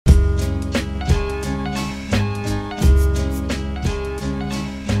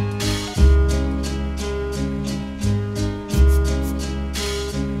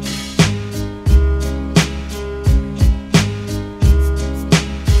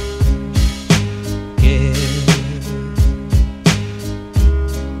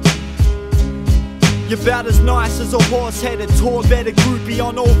about as nice as a horse-headed tour-bedded groupie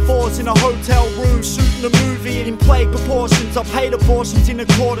on all fours in a hotel room, shooting a movie in plague proportions. I paid abortions in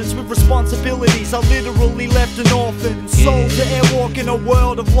accordance with responsibilities. I literally left an orphan, sold to airwalk in a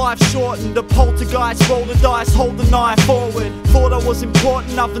world of life shortened. A poltergeist, roll the dice, hold the knife forward. Thought I was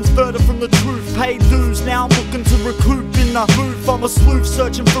important, nothing's further from the truth. Paid dues, now I'm looking to recoup in the booth. I'm a sleuth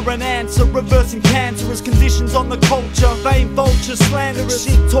searching for an answer, reversing cancerous conditions on the culture. Vain vultures, slanderous,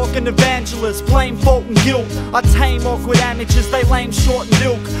 shit-talking evangelists, blame fault and guilt. I tame awkward amateurs, they lame, short and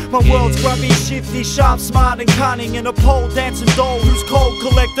ilk. My world's grubby, shifty, sharp, smart and cunning, and a pole dancing doll who's cold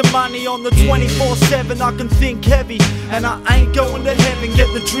collecting money on the 24/7. I can think heavy, and I ain't going to heaven.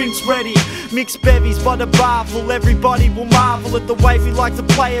 Get the drinks ready, mixed bevies by the bar full. Everybody will marvel at the way we like to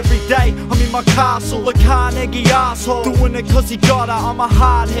play every day. I'm in my castle, a Carnegie asshole, doing it cause he gotta. I'm a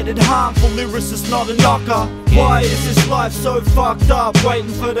hard-headed, harmful lyricist, not a knocker. Why is this life so fucked up,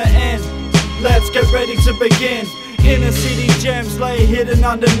 waiting for the end? Let's get ready to begin. Inner city gems lay hidden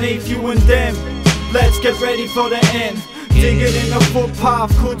underneath you and them. Let's get ready for the end. Digging in a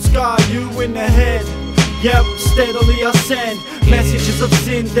footpath could scar you in the head. Yep, steadily ascend. Messages of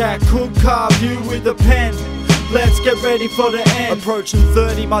sin that could carve you with a pen. Let's get ready for the end. Approaching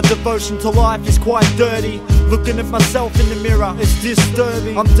 30, my devotion to life is quite dirty. Looking at myself in the mirror, it's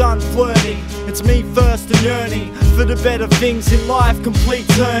disturbing. I'm done flirting, it's me first and yearning for the better things in life, complete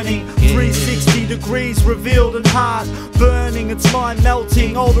turning. 360 degrees revealed and hard burning, it's mind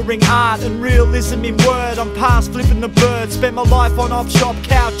melting, altering art and realism in word. I'm past flipping the bird, spent my life on off-shop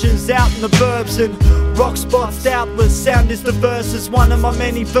couches, out in the burbs and rock spots doubtless. Sound is the verses, one of my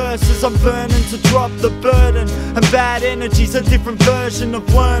many verses. I'm burning to drop the burden, and bad energy's a different version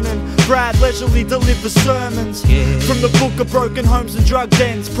of learning. Brad leisurely deliver sermons from the book of broken homes and drug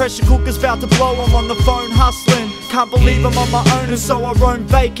dens. Pressure cookers about to blow, I'm on the phone hustling. Can't believe I'm on my own and so I roam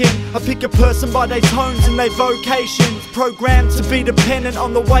vacant. I pick a person by their tones and their vocations. Programmed to be dependent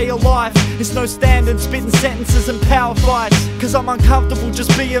on the way of life. It's no standard spitting sentences and power fights, cause I'm uncomfortable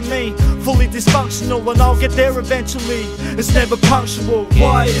just being me. Fully dysfunctional and I'll get there eventually. It's never punctual.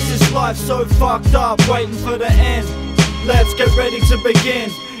 Why is this life so fucked up, waiting for the end? Let's get ready to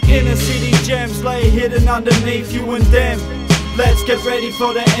begin. Inner city gems lay hidden underneath you and them. Let's get ready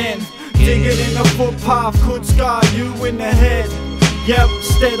for the end. Digging in a footpath could scar you in the head. Yep,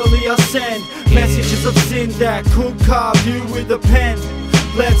 steadily ascend. Messages of sin that could carve you with a pen.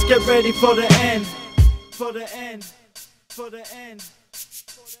 Let's get ready for the end. For the end. For the end.